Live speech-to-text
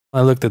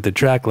I looked at the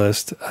track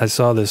list, I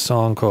saw this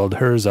song called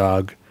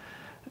Herzog,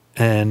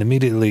 and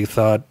immediately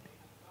thought,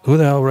 who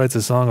the hell writes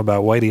a song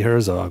about Whitey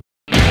Herzog?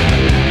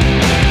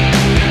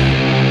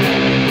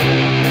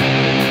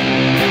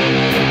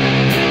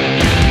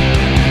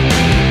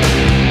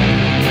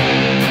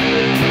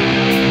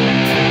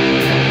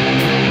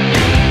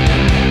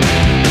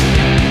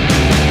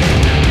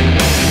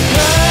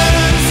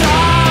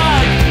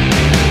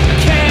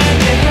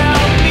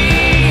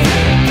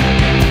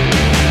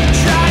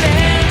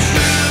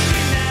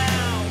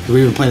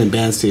 We've been playing in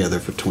bands together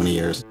for 20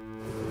 years.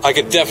 I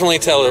could definitely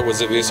tell it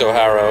was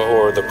Aviso'Hara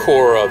or the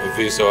core of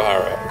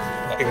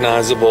Aviso'Hara.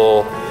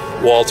 Recognizable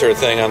Walter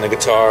thing on the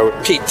guitar,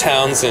 Pete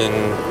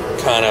Townsend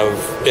kind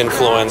of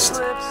influenced.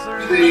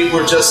 They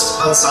were just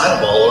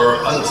unsignable or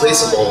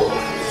unplaceable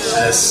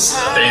as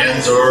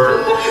bands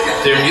or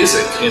their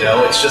music, you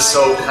know? It's just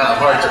so kind of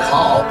hard to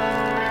call.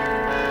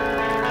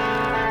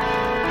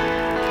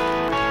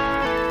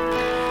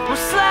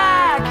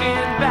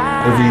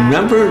 I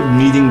remember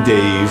meeting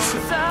Dave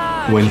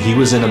when he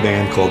was in a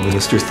band called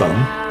Minister Thumb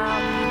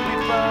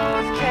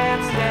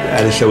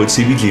at a show at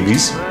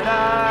CBGB's. He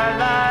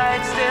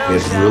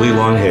had really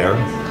long hair.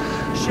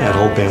 That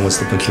whole band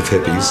was a bunch of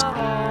hippies.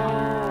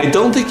 I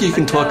don't think you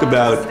can talk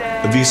about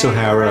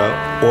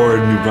Aviso'Hara or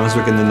New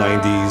Brunswick in the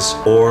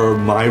 90s or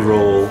my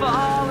role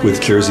with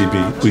Jersey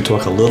Beat. We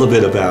talk a little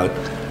bit about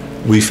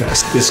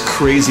WeFest, this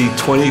crazy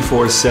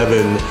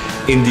 24/7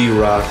 indie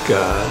rock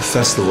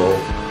festival.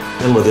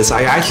 And with this,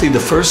 the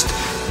first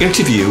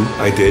interview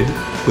I did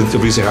with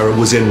Aviso'Hara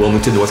was in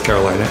Wilmington, North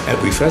Carolina at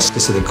WeFest.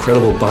 It's an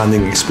incredible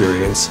bonding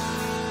experience.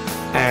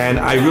 And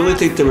I really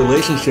think the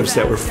relationships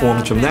that were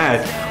formed from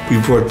that, we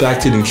brought back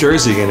to New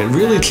Jersey, and it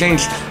really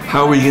changed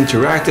how we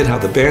interacted, how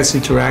the bands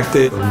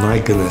interacted. Oh my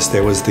goodness,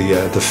 there was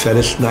the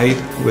fetish night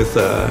with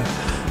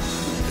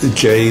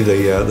Jay,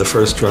 the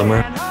first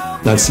drummer.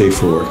 Not safe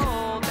for work.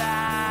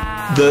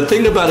 The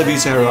thing about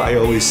Aviso'Hara, I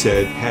always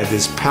said, had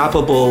this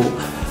palpable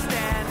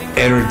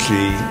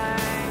energy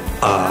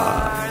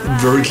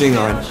verging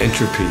on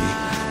entropy,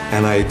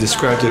 and I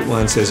described it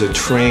once as a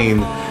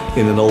train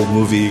in an old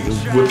movie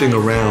whipping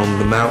around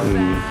the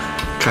mountain,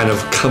 kind of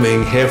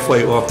coming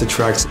halfway off the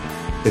tracks,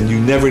 and you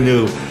never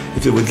knew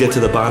if it would get to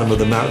the bottom of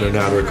the mountain or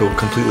not, or go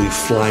completely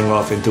flying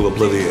off into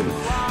oblivion.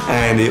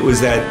 And it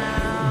was that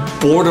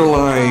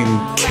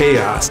borderline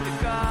chaos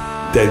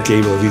that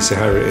gave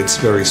Aviso'Hara its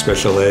very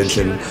special edge,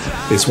 and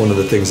it's one of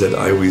the things that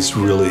I always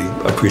really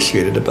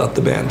appreciated about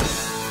the band.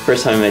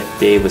 First time I met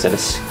Dave was at a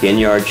Skin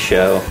Yard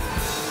show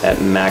at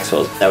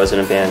Maxwell's. That was in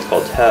a band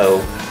called Toe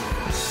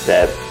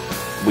that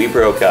we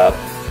broke up.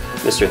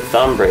 Mr.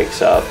 Thumb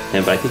breaks up,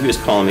 but I think he was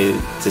calling me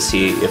to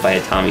see if I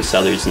had Tommy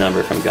Southard's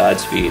number from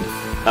Godspeed.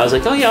 I was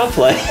like, oh yeah, I'll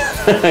play.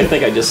 I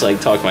think I just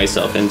talked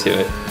myself into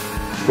it.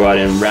 Brought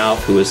in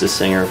Ralph, who was the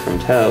singer from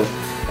Toe,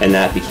 and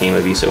that became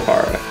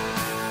Aviso'Hara.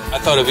 I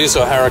thought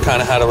Aviso'Hara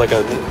kind of had a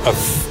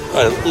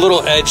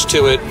little edge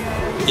to it,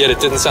 yet it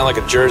didn't sound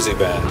like a Jersey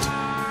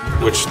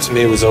band, which to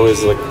me was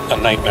always like a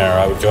nightmare.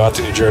 I would go out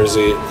to New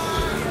Jersey,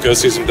 go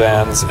see some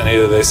bands, and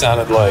either they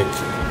sounded like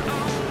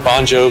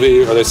Bon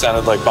Jovi or they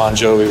sounded like Bon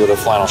Jovi with a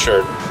flannel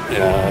shirt, you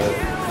know,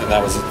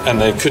 and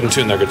they couldn't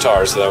tune their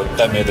guitars, so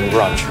that made them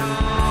grunge.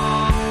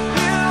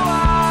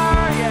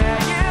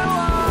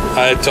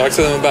 I talked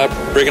to them about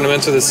bringing them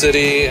into the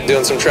city and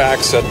doing some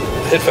tracks at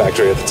Hit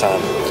Factory at the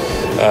time,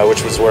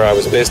 which was where I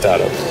was based out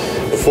of.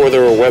 Before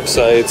there were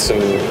websites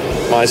and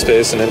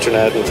MySpace and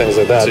internet and things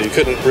like that, so you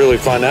couldn't really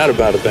find out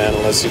about a band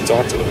unless you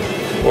talked to them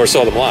or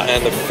saw them live.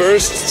 And the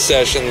first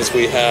sessions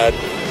we had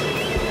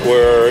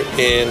were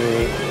in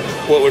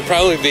what would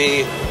probably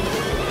be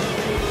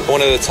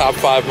one of the top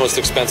 5 most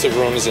expensive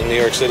rooms in New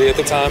York City at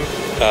the time.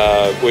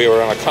 We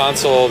were on a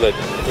console that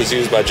was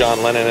used by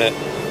John Lennon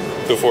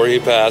before he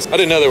passed. I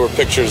didn't know there were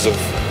pictures of,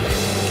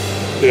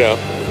 you know,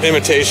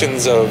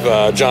 imitations of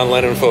John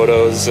Lennon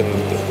photos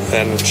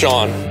and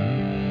Sean,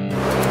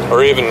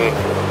 or even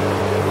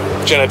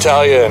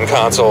genitalia and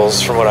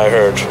consoles, from what I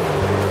heard.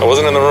 I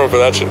wasn't in the room for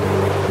that shit,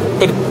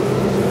 but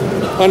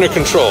under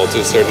control to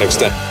a certain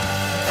extent.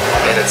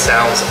 And it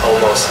sounds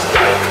almost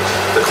like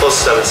the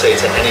closest I would say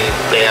to any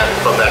band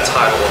from that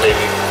time, or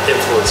maybe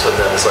influence with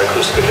them, is like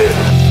Who's Good Is.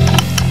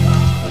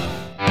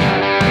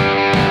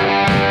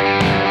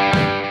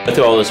 I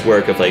through all this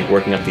work of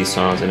working up these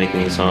songs and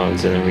making these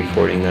songs and then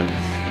recording them,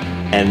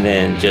 and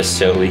then just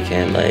so we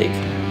can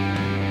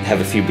have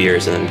a few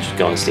beers and then just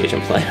go on stage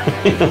and play.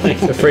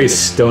 The phrase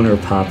stoner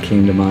pop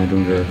came to mind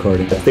when we were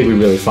recording. I think we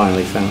really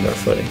finally found our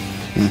footing.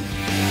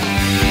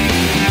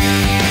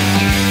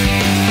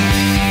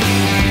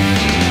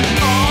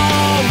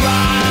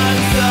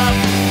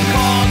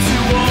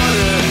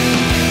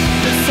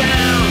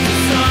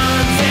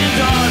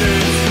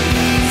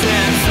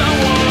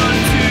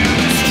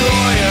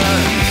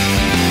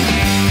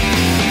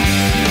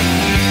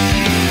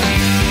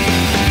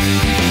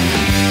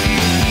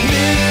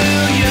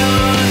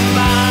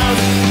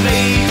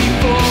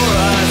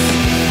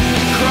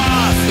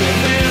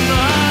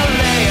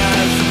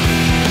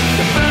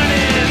 Burn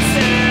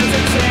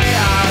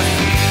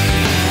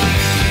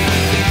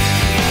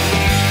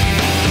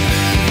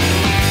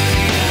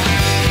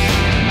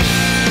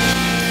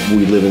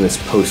we live in this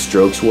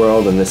post-Strokes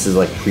world, and this is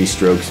like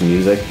pre-Strokes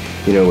music,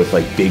 you know, with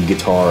like big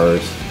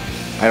guitars.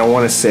 I don't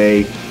want to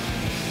say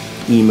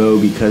emo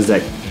because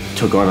that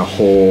took on a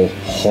whole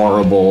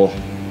horrible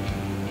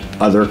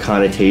other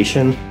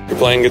connotation. You're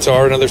playing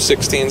guitar another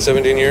 16,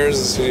 17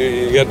 years,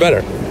 you get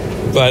better.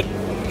 But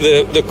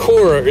the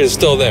core is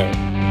still there.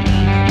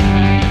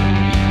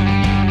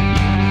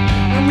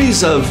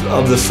 Memories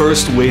of the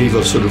first wave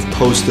of sort of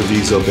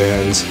post-Aviso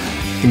bands,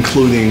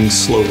 including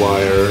Slow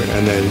Wire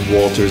and then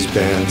Walter's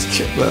band.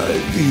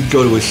 You'd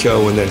go to a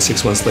show and then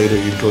 6 months later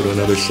you'd go to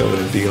another show and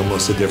it'd be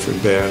almost a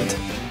different band.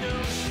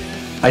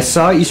 I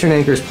saw Eastern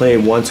Anchors play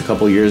once a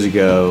couple years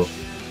ago.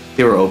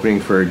 They were opening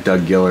for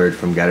Doug Gillard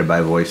from Guided by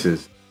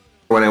Voices.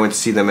 When I went to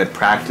see them at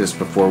practice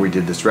before we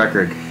did this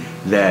record,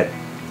 that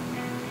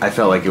I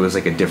felt like it was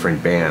like a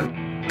different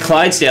band.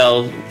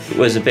 Clydesdale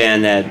was a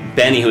band that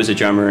Benny, who was a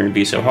drummer in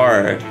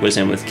Aviso'Hara, was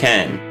in with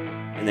Ken.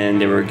 And then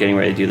they were getting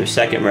ready to do their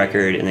second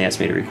record, and they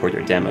asked me to record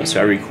their demos. So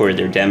I recorded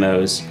their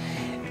demos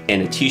in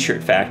a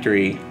t-shirt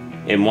factory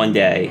in one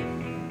day.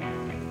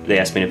 They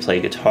asked me to play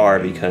guitar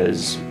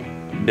because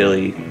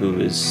Billy, who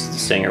was the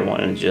singer,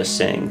 wanted to just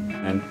sing.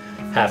 And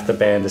half the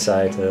band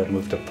decided to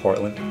move to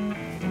Portland.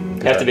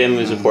 Half the band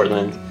moves to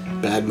Portland.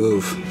 Bad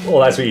move. Well,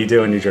 that's what you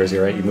do in New Jersey,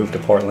 right? You move to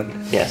Portland.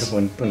 Yes.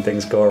 When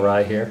things go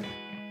awry here.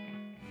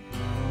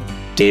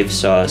 Dave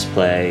saw us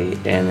play,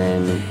 and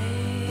then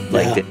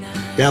liked it.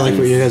 Yeah, like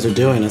what you guys are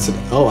doing. I said,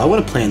 oh, I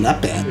want to play in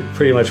that band. It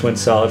pretty much went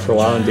solid for a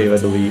while, and Dave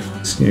had to leave.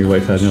 Your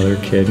wife had another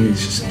kid, and he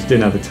just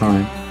didn't have the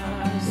time.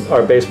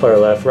 Our bass player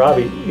left.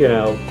 Robbie, you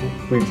know,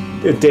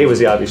 Dave was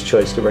the obvious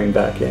choice to bring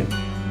back in.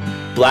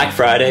 Black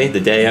Friday, the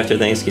day after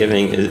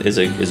Thanksgiving, is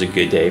a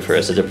good day for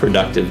us. It's a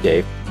productive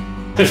day.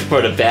 I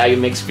brought a bag of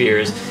mixed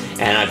beers,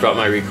 and I brought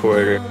my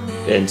recorder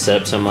and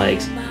set up some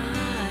mics.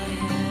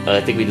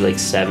 I think we did like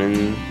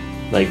 7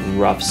 like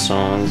rough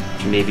songs.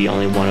 Maybe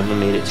only one of them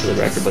made it to the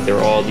record, but there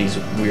were all these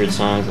weird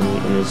songs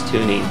in this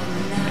tuning.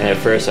 And at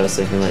first I was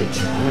thinking like,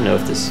 I don't know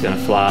if this is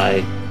gonna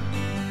fly.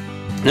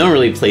 No one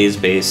really plays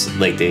bass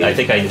like Dave. I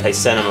think I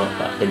sent him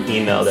an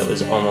email that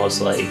was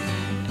almost like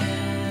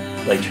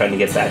trying to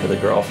get back with a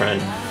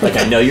girlfriend. Like,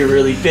 I know you're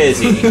really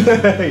busy,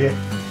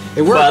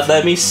 It worked. but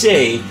let me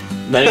see.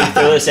 Let me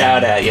throw this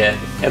out at you,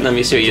 and let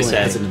me see what you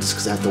say. Just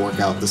because I have to work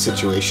out the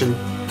situation,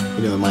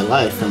 you know, in my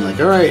life. I'm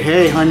like, all right,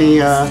 hey, honey,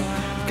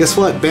 guess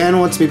what? Band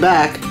wants me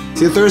back.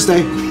 See you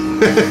Thursday.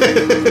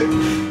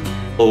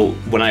 Well,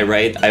 when I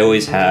write, I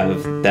always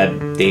have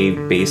that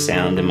Dave bass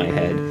sound in my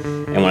head,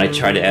 and when I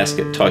try to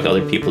talk to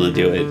other people to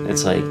do it,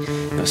 it's like,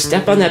 you know,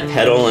 step on that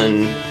pedal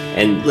and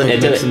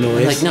Like, make some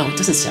noise. I'm like, no, it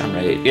doesn't sound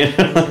right. You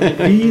know?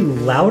 Be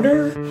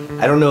louder?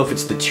 I don't know if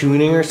it's the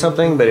tuning or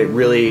something, but it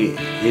really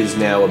is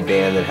now a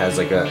band that has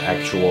like an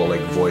actual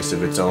like voice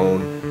of its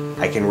own.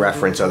 I can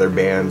reference other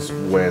bands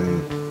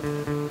when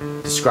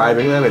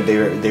describing them, and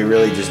they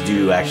really just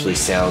do actually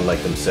sound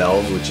like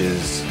themselves, which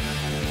is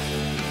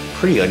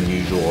pretty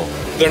unusual.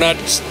 They're not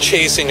just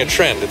chasing a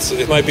trend.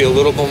 It might be a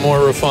little bit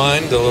more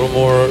refined, a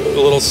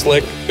little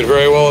slick. Could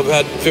very well have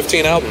had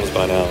 15 albums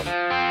by now.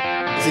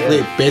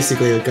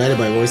 Basically, Guided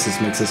by Voices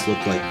makes us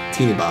look like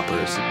teeny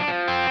boppers.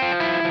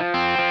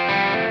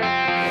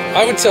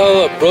 I would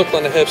tell a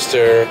Brooklyn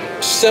hipster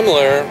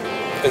similar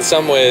in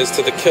some ways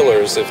to the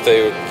Killers if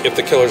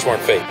the Killers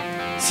weren't fake.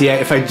 See,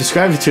 if I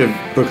described it to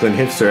a Brooklyn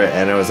hipster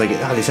and I was like,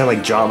 oh, they sound like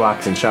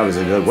Jawbox and Chavez,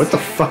 I'd be like, what the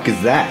fuck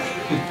is that?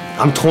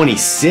 I'm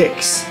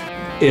 26.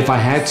 If I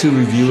had to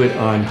review it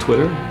on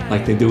Twitter,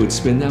 like they do at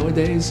Spin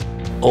nowadays,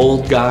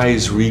 old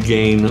guys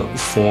regain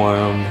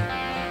form,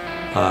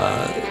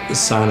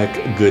 sonic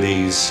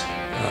goodies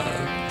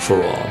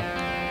for all.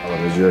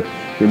 You're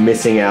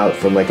missing out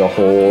from like a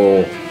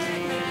whole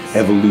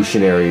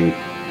evolutionary,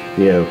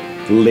 you know,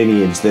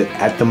 lineage that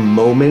at the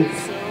moment,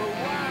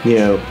 you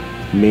know,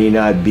 may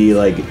not be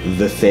like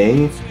the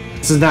thing.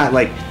 This is not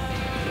like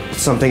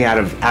something out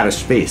of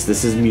space.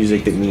 This is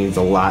music that means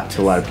a lot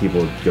to a lot of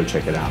people. Go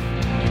check it out.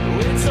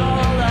 It's all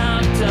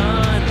I've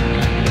done.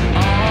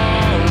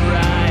 All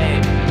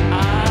right.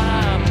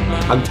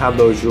 I'm Tom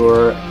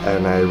Beaujour,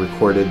 and I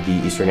recorded the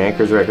Eastern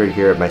Anchors record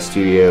here at my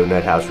studio,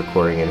 Nut House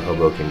Recording in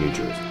Hoboken, New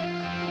Jersey.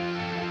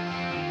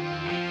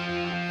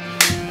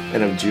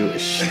 And I'm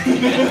Jewish. You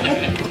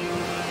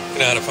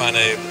know how to find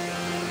a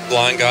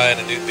blind guy in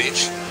a nude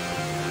beach?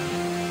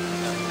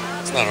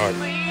 It's not hard.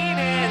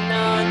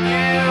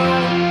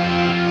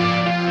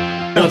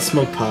 Don't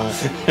smoke pot.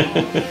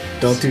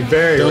 Don't do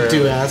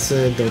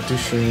acid. Don't do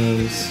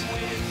shrooms.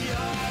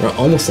 We're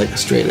almost like a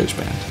straight edge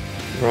band.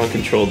 We're on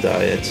controlled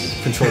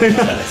diets. Controlled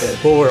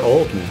diets. Well, we're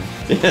old now.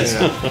 Yes.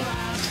 Yeah.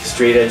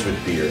 Straight edge with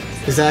beer.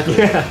 Exactly.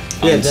 Yeah.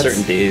 On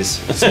certain days.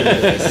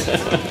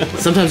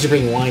 Sometimes you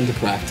bring wine to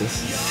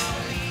practice.